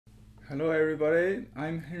Hello everybody,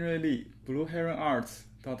 I'm Henry Lee,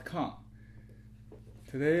 blueheronarts.com.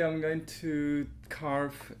 Today I'm going to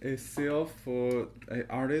carve a seal for an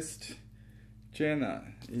artist, Jenna,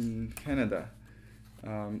 in Canada.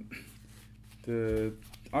 The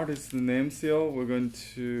artist's name seal we're going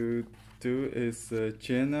to do is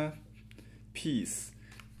Jenna Peace.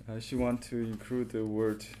 She wants to include the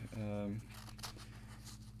word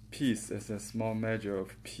peace as a small measure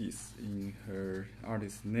of peace in her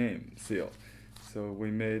artist name seal. So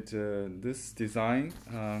we made this design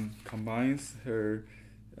combines her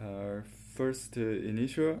first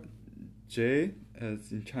initial J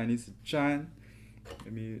as in Chinese Zhan.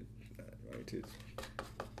 Let me write it.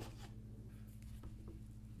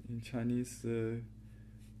 In Chinese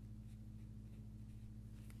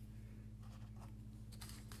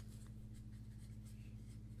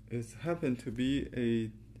it happened to be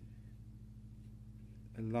a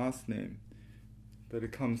last name, but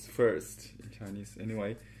it comes first in Chinese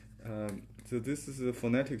anyway. So this is a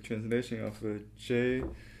phonetic translation of J,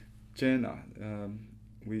 Jenna.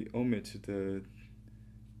 We omit the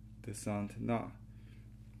sound na,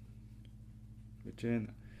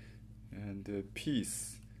 Jenna, and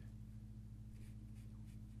peace.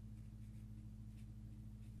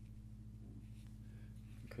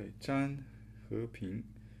 Okay, 詹和平.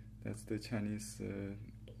 That's the Chinese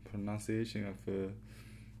pronunciation of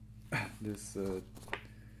this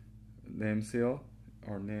name seal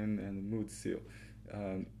or name and mood seal.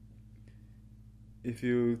 If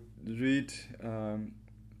you read,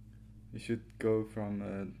 you should go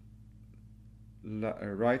from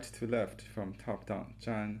right to left, from top down.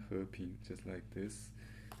 詹和平, just like this.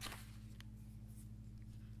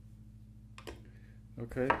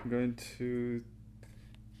 Okay, I'm going to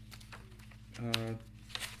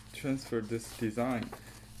transfer this design.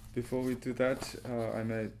 Before we do that, I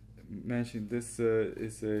may mention this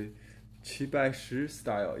is a Baishi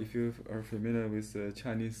style. If you are familiar with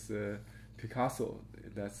Chinese Picasso,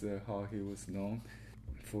 that's how he was known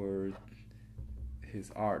for his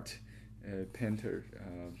art. Painter,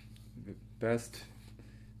 the best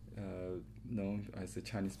known as the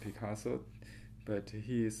Chinese Picasso, but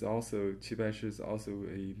he is also, Baishi is also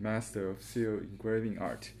a master of seal engraving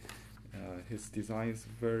art. His design is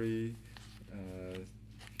very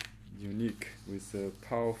unique, with a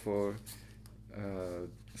powerful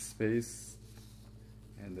space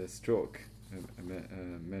and a stroke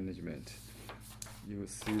management. You will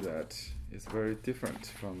see that it's very different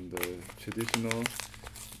from the traditional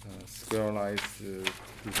square-like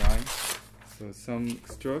design. So some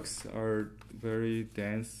strokes are very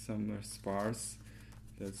dense, some are sparse.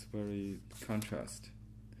 That's very contrast.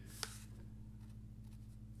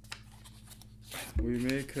 We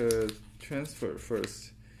make a transfer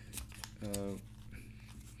first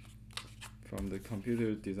from the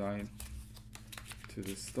computer design to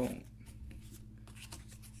the stone.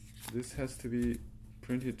 This has to be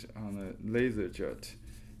printed on a laser jet.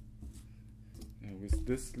 And with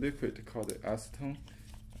this liquid called the acetone,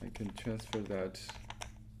 I can transfer that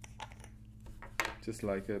just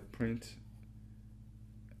like a print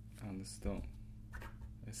on the stone,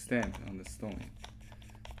 a stamp on the stone,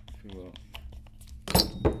 if you will.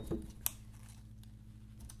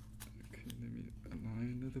 Okay, let me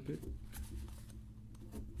align a little bit.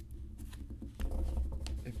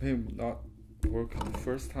 It may not work the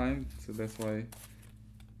first time, so that's why.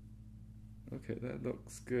 Okay, that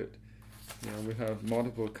looks good. Yeah, we have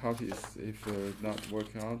multiple copies. If not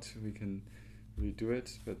work out, we can redo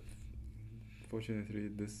it, but fortunately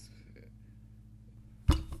this.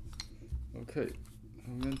 Okay,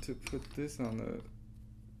 I'm going to put this on a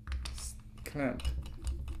clamp.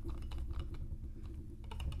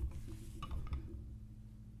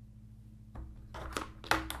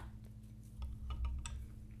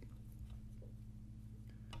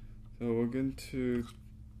 So we're going to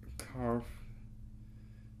carve.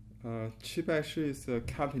 Baishi is a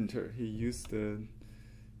carpenter. He used the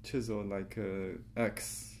chisel like an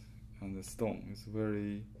X on the stone. It's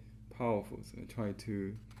very powerful, so I try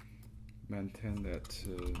to maintain that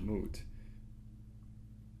mood.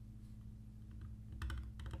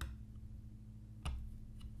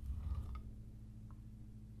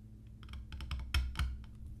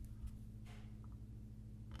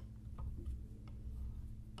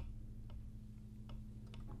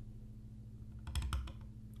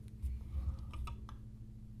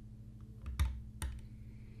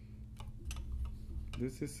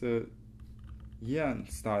 This is a Yan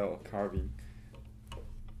style carving.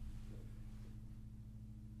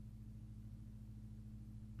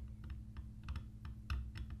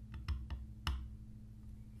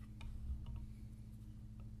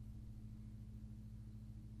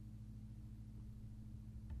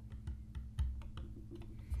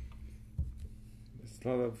 a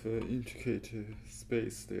lot of intricate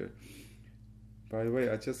space there. By the way,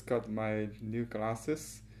 I just got my new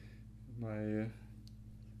glasses. I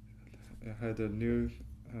had a new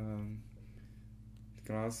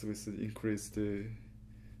glass with increased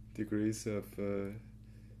degrees of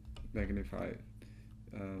magnify,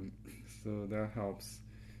 so that helps.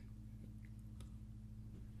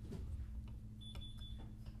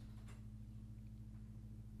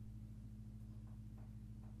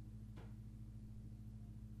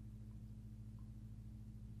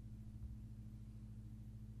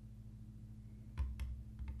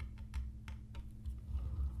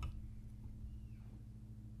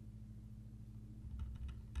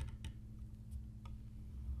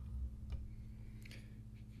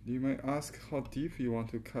 You might ask how deep you want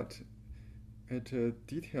to cut. At a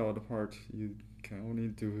detailed part, you can only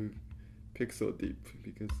do pixel deep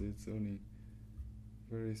because it's only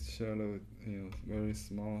very shallow, very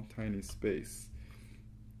small, tiny space.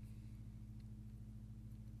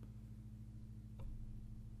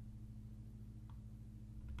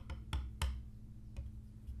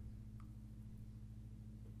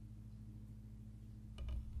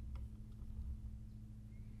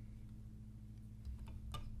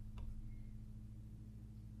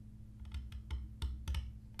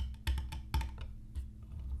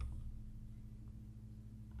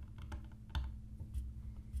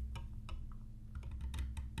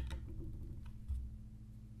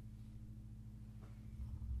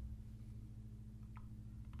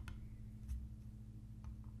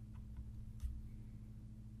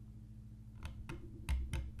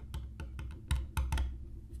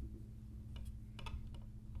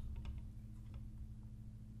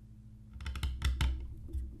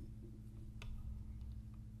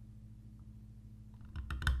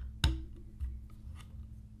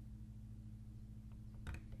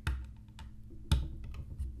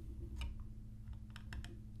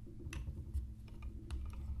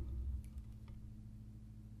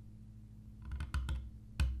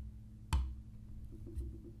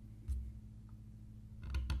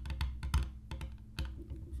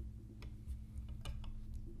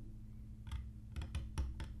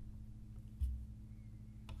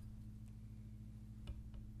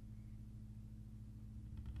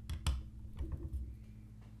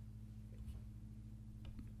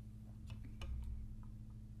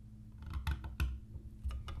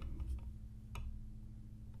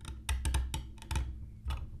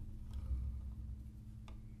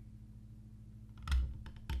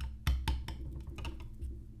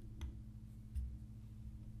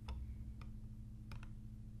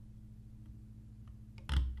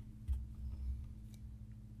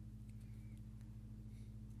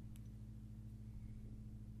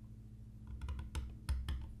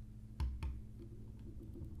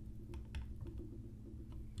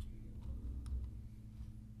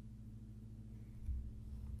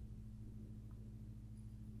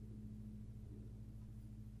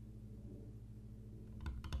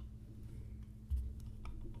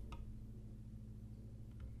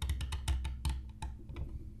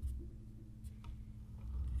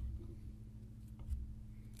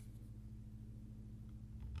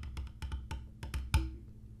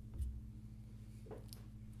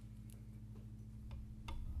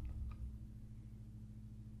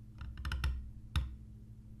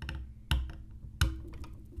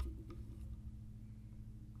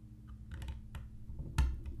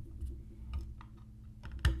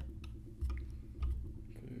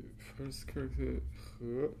 First character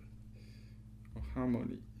和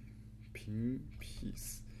harmony 平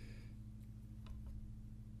peace.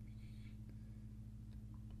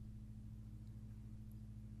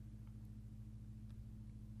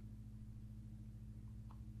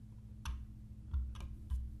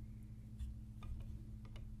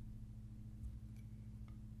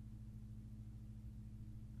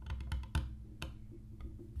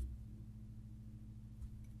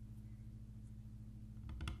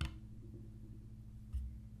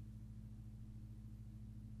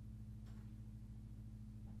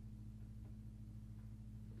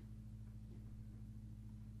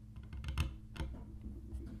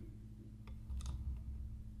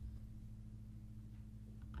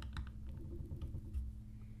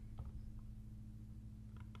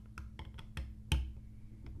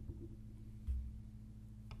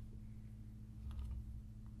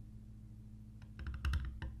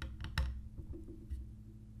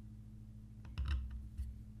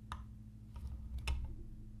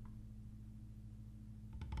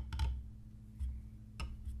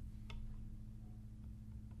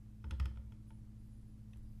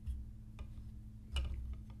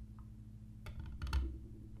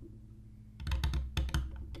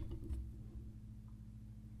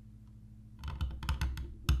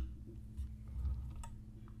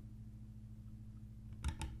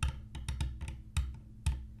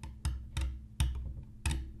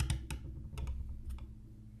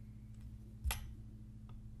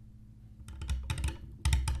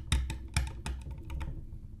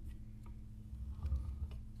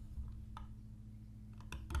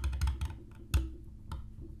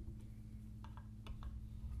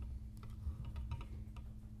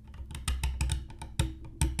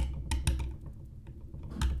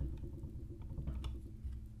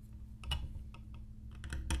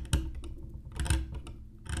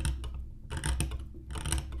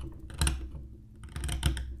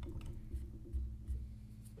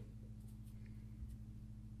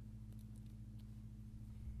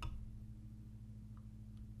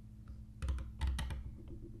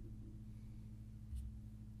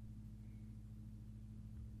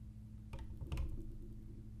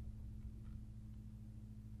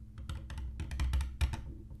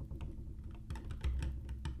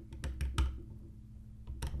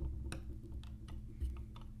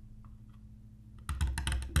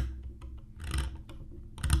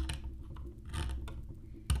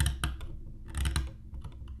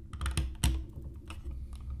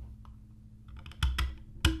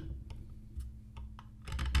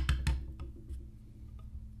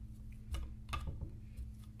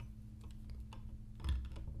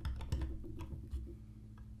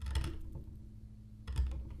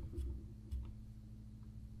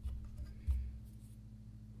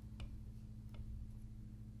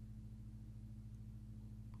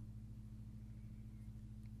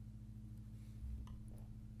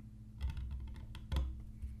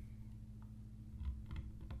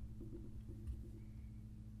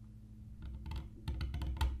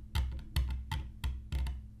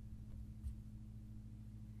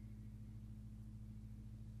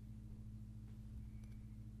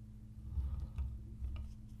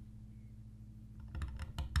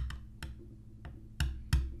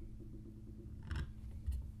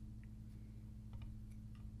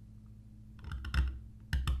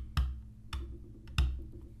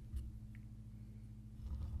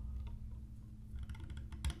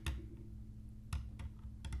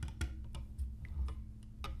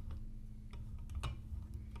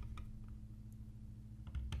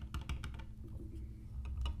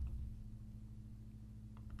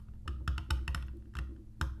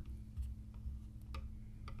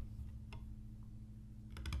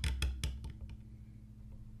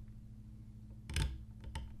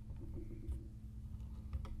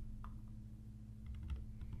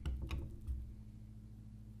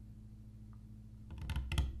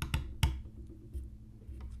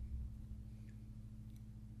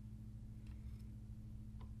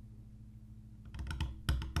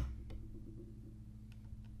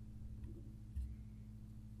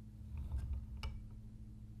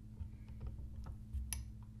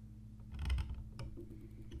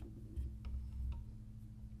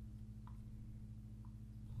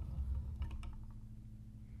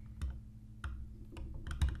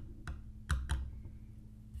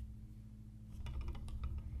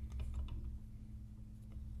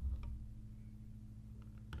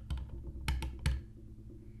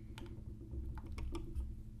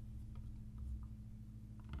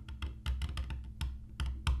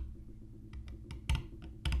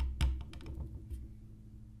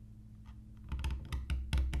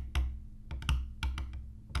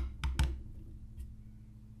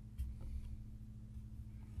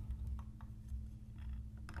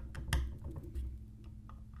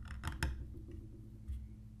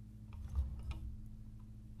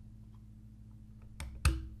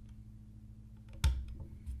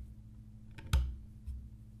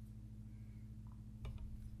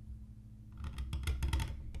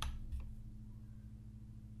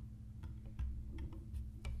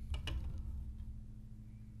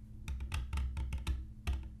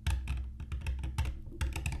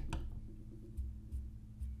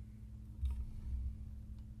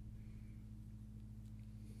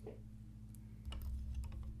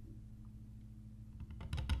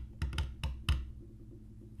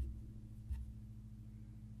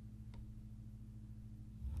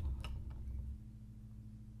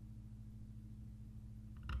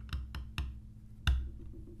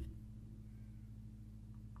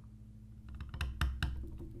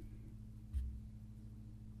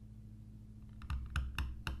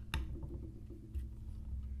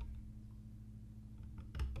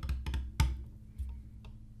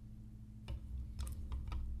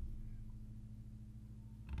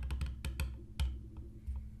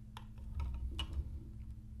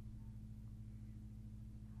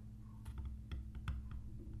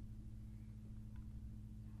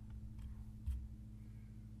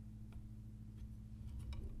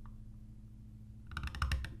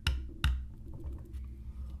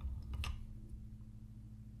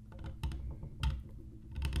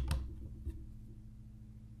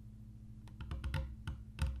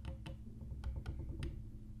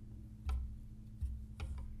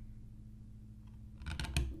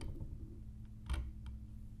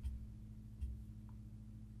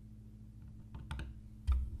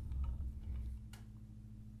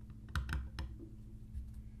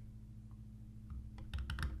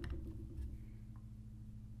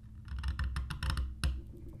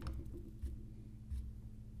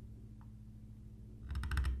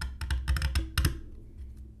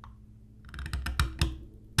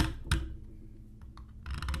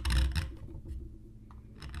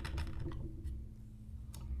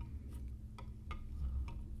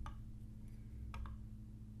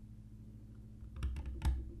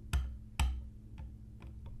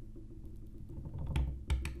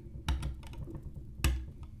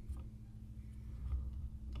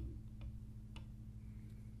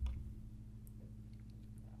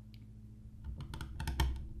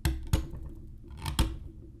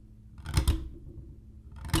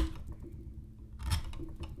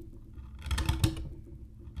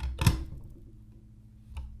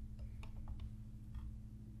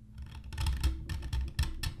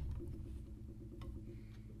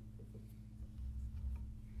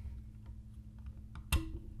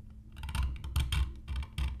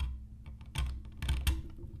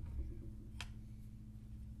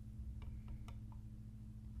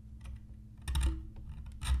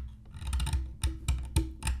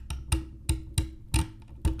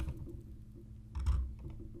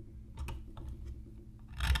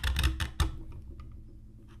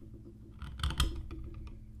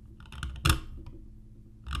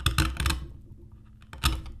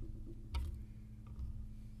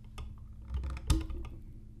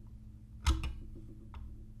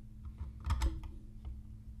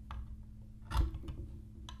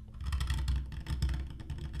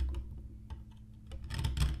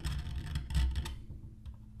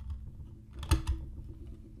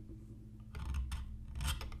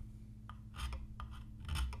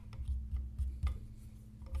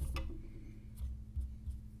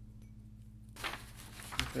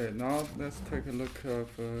 Okay, now let's take a look of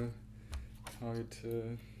how it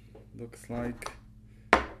looks like.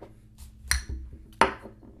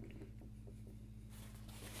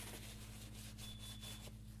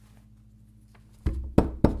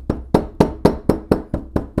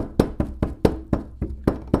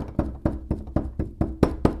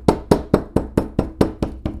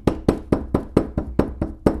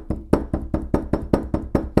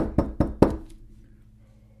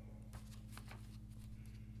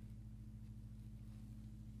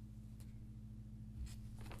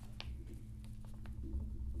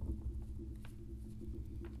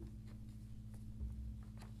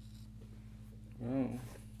 Wow,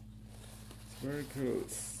 it's very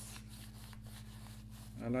close.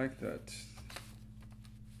 I like that.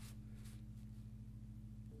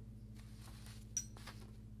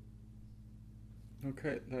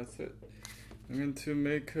 Okay, that's it. I'm going to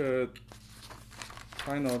make a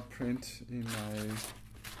final print in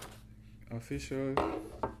my official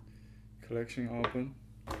collection album.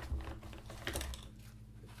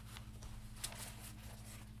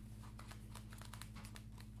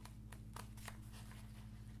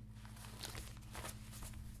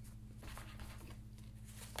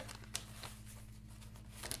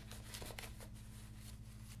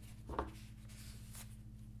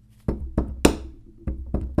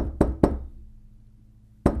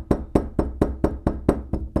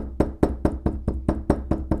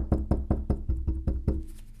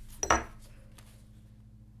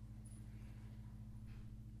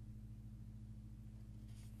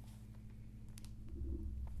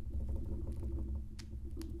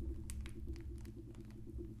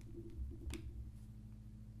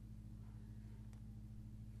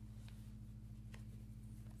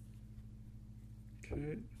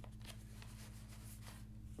 Okay.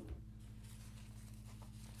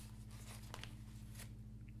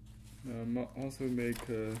 Also make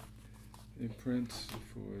a imprint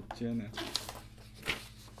for Jenna.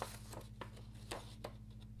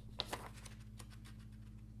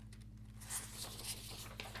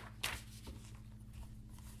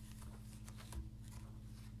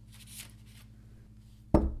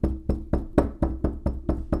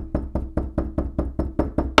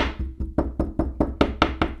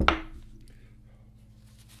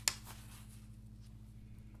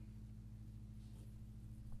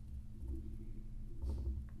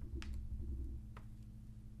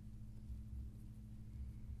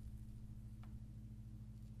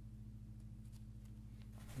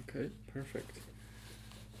 Okay, perfect.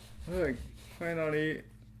 Alright, finally,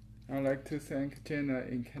 I'd like to thank Jenna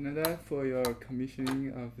in Canada for your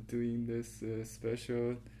commissioning of doing this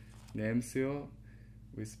special name seal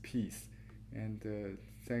with peace. And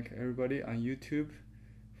thank everybody on YouTube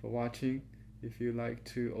for watching. If you like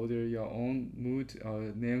to order your own mood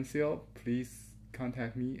or name seal, please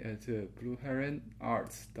contact me at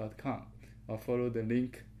blueheronarts.com or follow the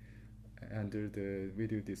link under the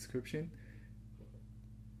video description.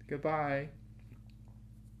 Goodbye.